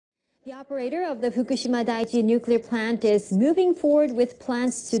The operator of the Fukushima Daiichi nuclear plant is moving forward with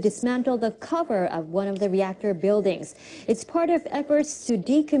plans to dismantle the cover of one of the reactor buildings. It's part of efforts to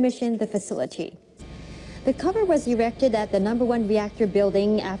decommission the facility. The cover was erected at the #1 reactor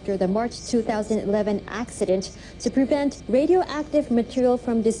building after the March 2011 accident to prevent radioactive material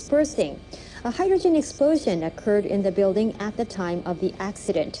from dispersing. A hydrogen explosion occurred in the building at the time of the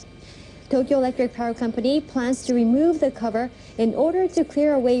accident. Tokyo Electric Power Company plans to remove the cover in order to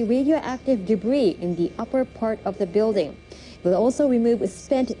clear away radioactive debris in the upper part of the building. It will also remove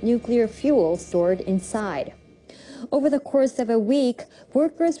spent nuclear fuel stored inside. Over the course of a week,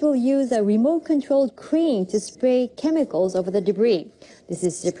 workers will use a remote-controlled crane to spray chemicals over the debris. This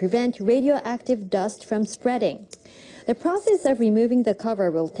is to prevent radioactive dust from spreading. The process of removing the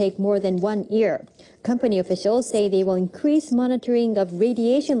cover will take more than 1 year. Company officials say they will increase monitoring of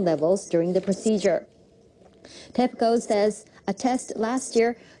radiation levels during the procedure. TEPCO says a test last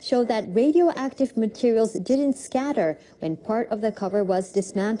year showed that radioactive materials didn't scatter when part of the cover was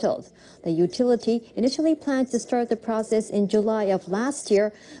dismantled. The utility initially planned to start the process in July of last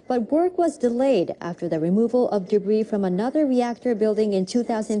year, but work was delayed after the removal of debris from another reactor building in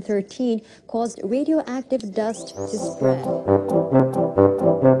 2013 caused radioactive dust to spread.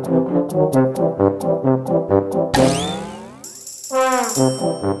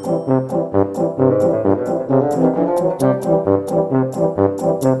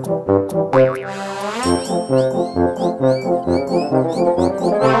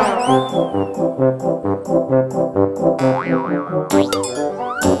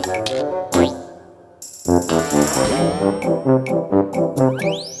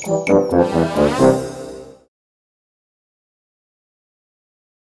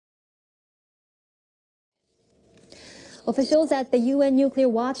 Officials at the UN nuclear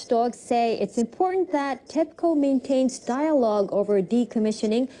watchdog say it's important that TEPCO maintains dialogue over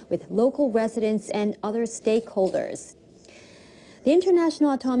decommissioning with local residents and other stakeholders. The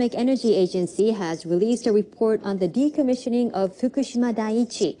International Atomic Energy Agency has released a report on the decommissioning of Fukushima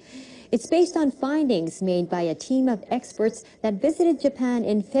Daiichi. It's based on findings made by a team of experts that visited Japan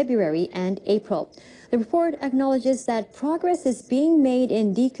in February and April. The report acknowledges that progress is being made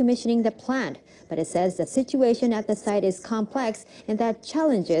in decommissioning the plant, but it says the situation at the site is complex and that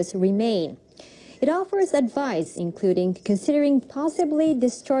challenges remain. It offers advice, including considering possibly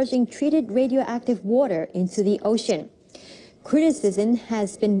discharging treated radioactive water into the ocean. Criticism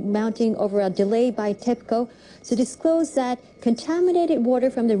has been mounting over a delay by TEPCO to disclose that contaminated water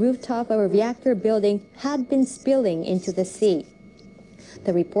from the rooftop of a reactor building had been spilling into the sea.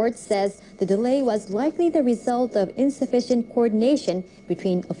 The report says the delay was likely the result of insufficient coordination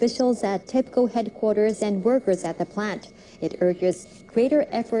between officials at TEPCO headquarters and workers at the plant. It urges greater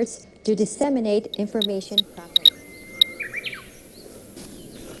efforts to disseminate information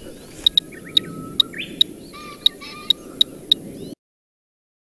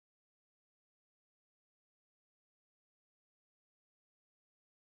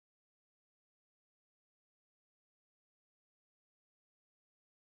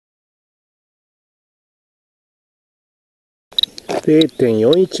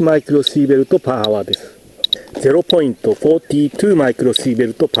properly.0.41 マイクロシーベルトパーアワーです。0.42 マイクロシーベ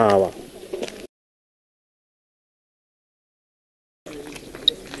ルトパーアワー。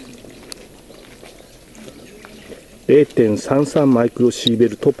0.33 マイクロシーベ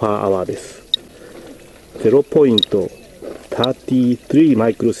ルトパーアワーです。0.33 マ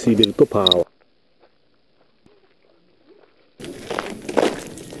イクロシーベルトパーアワー。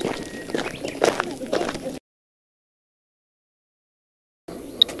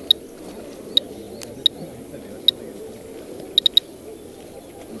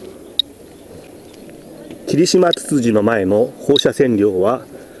霧島ツツジの前の放射線量は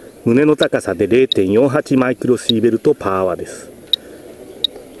胸の高さで 0.48 マイクロシーベルトパーアワーです。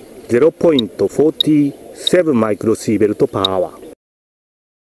0.47 マイクロシーベルトパーアワー。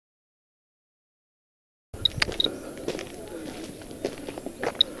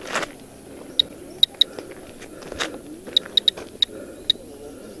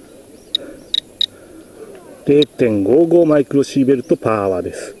0.55 マイクロシーベルトパーアワー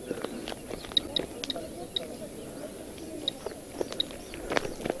です。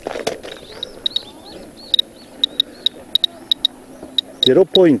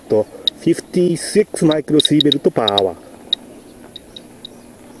0.56 マイクロシーベルトパーアワー。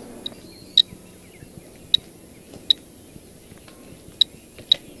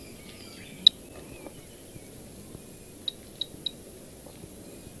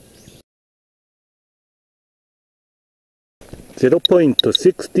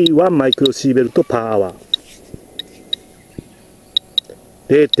0.61 マイクロシーベルトパーアワー。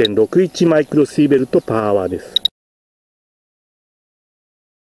0.61 マイクロシーベルトパーアワーです。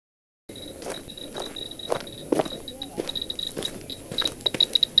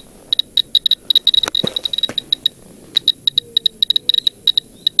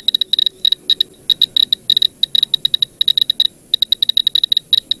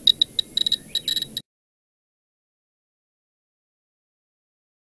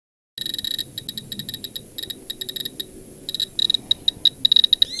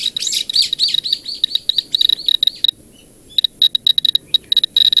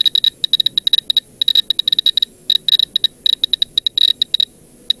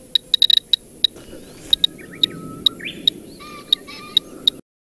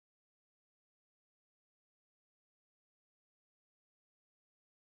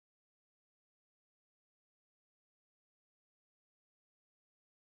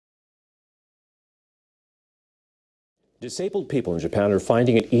Disabled people in Japan are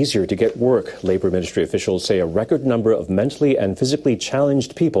finding it easier to get work. Labor Ministry officials say a record number of mentally and physically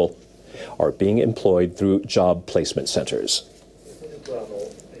challenged people are being employed through job placement centers.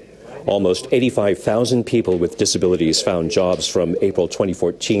 Almost 85,000 people with disabilities found jobs from April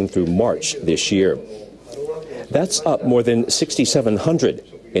 2014 through March this year. That's up more than 6,700,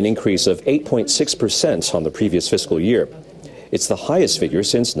 an increase of 8.6% on the previous fiscal year. It's the highest figure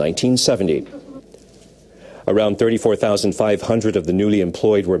since 1970. Around 34,500 of the newly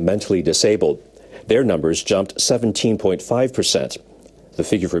employed were mentally disabled. Their numbers jumped 17.5%. The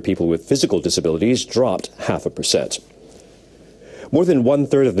figure for people with physical disabilities dropped 0.5%. More than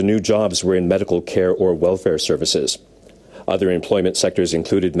 1/3 of the new jobs were in medical care or welfare services. Other employment sectors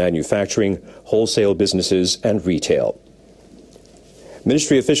included manufacturing, wholesale businesses, and retail.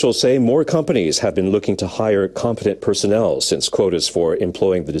 Ministry officials say more companies have been looking to hire competent personnel since quotas for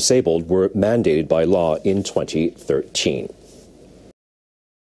employing the disabled were mandated by law in 2013.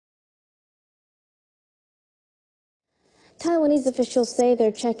 Taiwanese officials say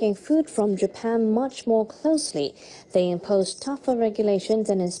they're checking food from Japan much more closely. They imposed tougher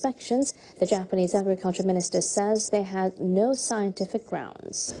regulations and inspections. The Japanese agriculture minister says they had no scientific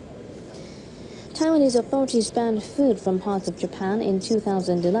grounds. Taiwanese authorities banned food from parts of Japan in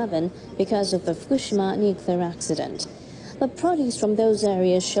 2011 because of the Fukushima nuclear accident. But produce from those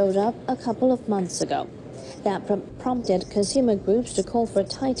areas showed up a couple of months ago. That prompted consumer groups to call for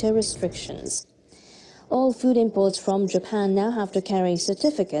tighter restrictions. All food imports from Japan now have to carry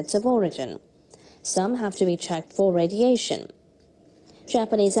certificates of origin. Some have to be checked for radiation.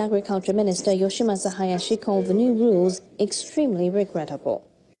 Japanese Agriculture Minister Yoshimasa Hayashi called the new rules extremely regrettable.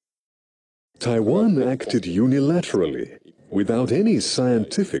 Taiwan acted unilaterally, without any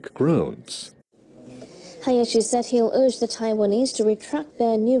scientific grounds. Hayashi said he'll urge the Taiwanese to retract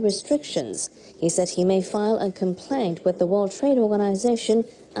their new restrictions. He said he may file a complaint with the World Trade Organization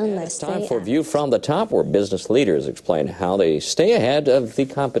unless it's time for View from the Top, where business leaders explain how they stay ahead of the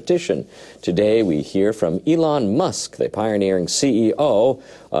competition. Today we hear from Elon Musk, the pioneering CEO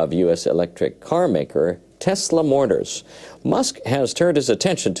of U.S. electric car maker Tesla Motors. Musk has turned his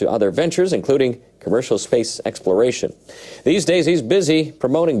attention to other ventures, including commercial space exploration. These days he's busy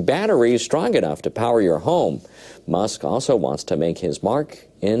promoting batteries strong enough to power your home. Musk also wants to make his mark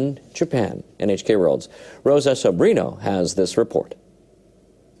in Japan. NHK World's Rosa Sobrino has this report.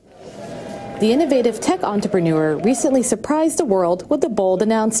 The innovative tech entrepreneur recently surprised the world with a bold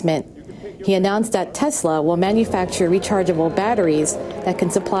announcement. He announced that Tesla will manufacture rechargeable batteries that can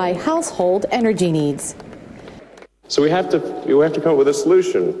supply household energy needs. So we have to come up with a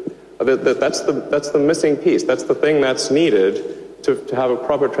solution. That's the missing piece. That's the thing that's needed to have a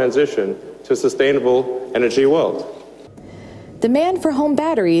proper transition to a sustainable energy world. Demand for home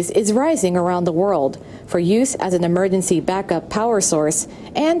batteries is rising around the world for use as an emergency backup power source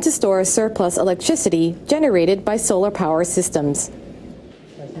and to store surplus electricity generated by solar power systems.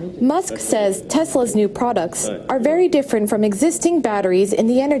 Musk says Tesla's new products are very different from existing batteries in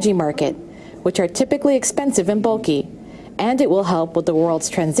the energy market, which are typically expensive and bulky, and it will help with the world's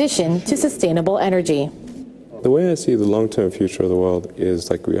transition to sustainable energy. The way I see the long-term future of the world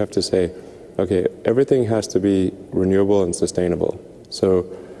is like we have to say, okay, everything has to be renewable and sustainable. So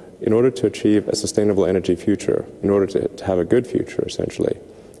in order to achieve a sustainable energy future, in order to have a good future, essentially,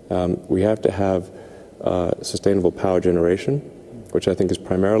 we have to have sustainable power generation, which I think is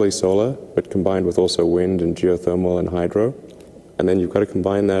primarily solar, but combined with also wind and geothermal and hydro. And then you've got to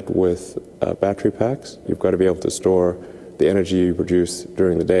combine that with battery packs. You've got to be able to store the energy you produce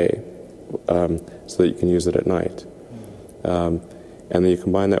during the day so that you can use it at night. And then you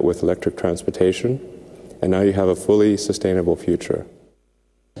combine that with electric transportation, and now you have a fully sustainable future.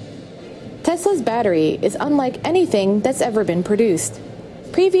 Tesla's battery is unlike anything that's ever been produced.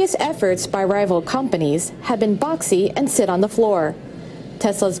 Previous efforts by rival companies have been boxy and sit on the floor.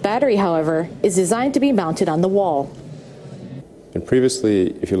 Tesla's battery, however, is designed to be mounted on the wall. And previously,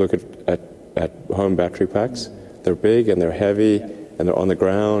 if you look at home battery packs, they're big and they're heavy and they're on the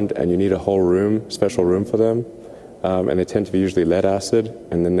ground and you need a whole room, special room for them. And they tend to be usually lead acid,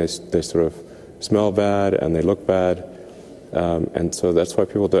 and then they sort of smell bad and they look bad. And so that's why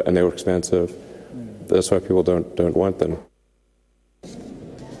people don't, and they were expensive. That's why people don't want them.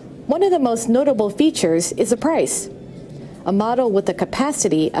 One of the most notable features is the price. A model with a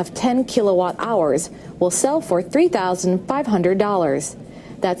capacity of 10 kilowatt hours will sell for $3,500.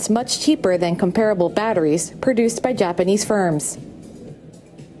 That's much cheaper than comparable batteries produced by Japanese firms.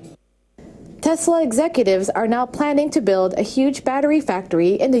 Tesla executives are now planning to build a huge battery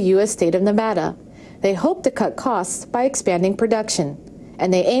factory in the U.S. state of Nevada. They hope to cut costs by expanding production,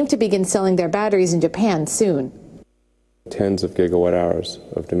 and they aim to begin selling their batteries in Japan soon. Tens of gigawatt hours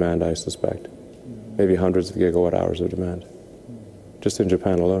of demand, I suspect. Maybe hundreds of gigawatt hours of demand, just in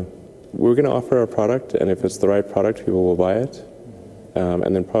Japan alone. We're going to offer our product, and if it's the right product, people will buy it.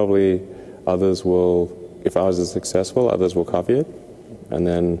 And then probably others will, if ours is successful, others will copy it. And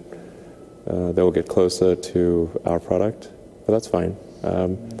then they will get closer to our product. But that's fine.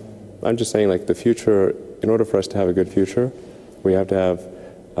 I'm just saying, like, the future, in order for us to have a good future, we have to have,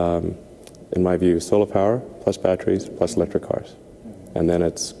 in my view, solar power, plus batteries, plus electric cars. And then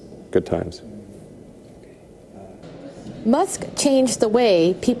it's good times. Musk changed the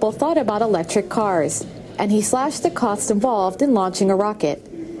way people thought about electric cars, and he slashed the costs involved in launching a rocket.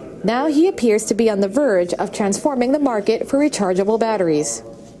 Now he appears to be on the verge of transforming the market for rechargeable batteries.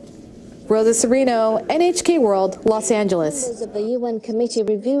 Rosa Serino, NHK World, Los Angeles. Members of the UN committee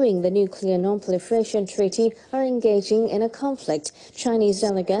reviewing the Nuclear Non-Proliferation Treaty are engaging in a conflict. Chinese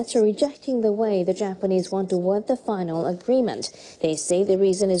delegates are rejecting the way the Japanese want to word the final agreement. They say the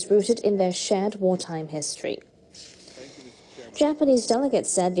reason is rooted in their shared wartime history. Japanese delegates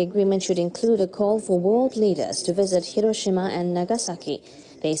said the agreement should include a call for world leaders to visit Hiroshima and Nagasaki.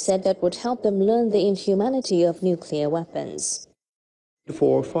 They said that would help them learn the inhumanity of nuclear weapons.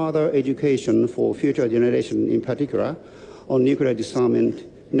 For further education for future generation in particular on nuclear disarmament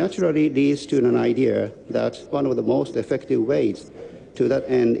naturally leads to an idea that one of the most effective ways to that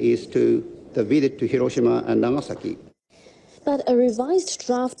end is to the visit to Hiroshima and Nagasaki. But a revised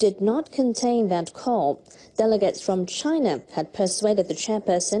draft did not contain that call. Delegates from China had persuaded the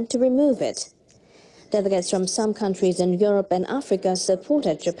chairperson to remove it. Delegates from some countries in Europe and Africa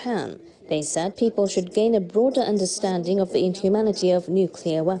supported Japan. They said people should gain a broader understanding of the inhumanity of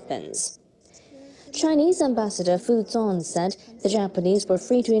nuclear weapons. Chinese Ambassador Fu Zong said the Japanese were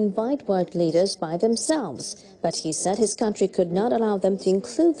free to invite world leaders by themselves, but he said his country could not allow them to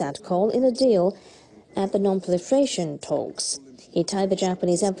include that call in a deal at the non-proliferation talks. He tied the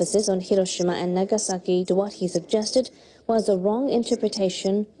Japanese emphasis on Hiroshima and Nagasaki to what he suggested was a wrong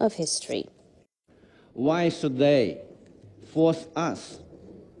interpretation of history. Why should they force us,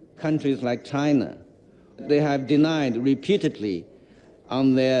 countries like China? They have denied repeatedly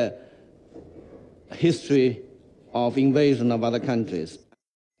on their history of invasion of other countries.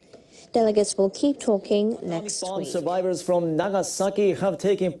 Delegates will keep talking next Bomb week. survivors from Nagasaki have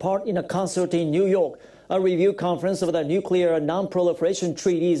taken part in a concert in New York. A review conference of the Nuclear Non-Proliferation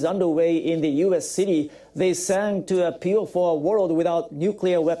Treaty is underway in the U.S. city. They sang to appeal for a world without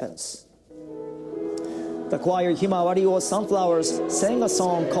nuclear weapons. The choir Himawari or Sunflowers sang a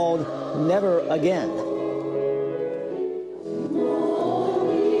song called Never Again.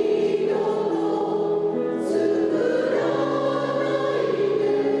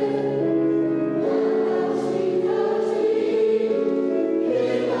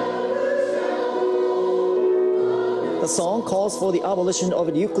 The song calls for the abolition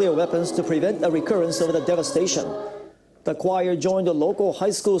of nuclear weapons to prevent a recurrence of the devastation. The choir joined the local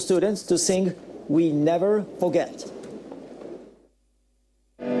high school students to sing We Never Forget.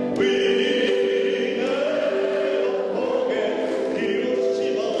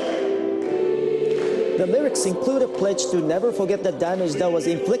 The lyrics include a pledge to never forget the damage that was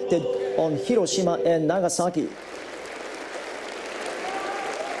inflicted on Hiroshima and Nagasaki.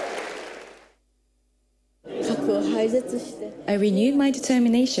 I renewed my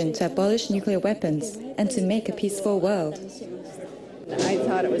determination to abolish nuclear weapons and to make a peaceful world. I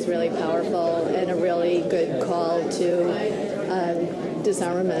thought it was really powerful and a really good call to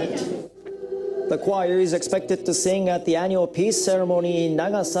disarmament. The choir is expected to sing at the annual peace ceremony in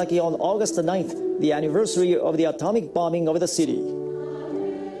Nagasaki on August 9th, the anniversary of the atomic bombing of the city.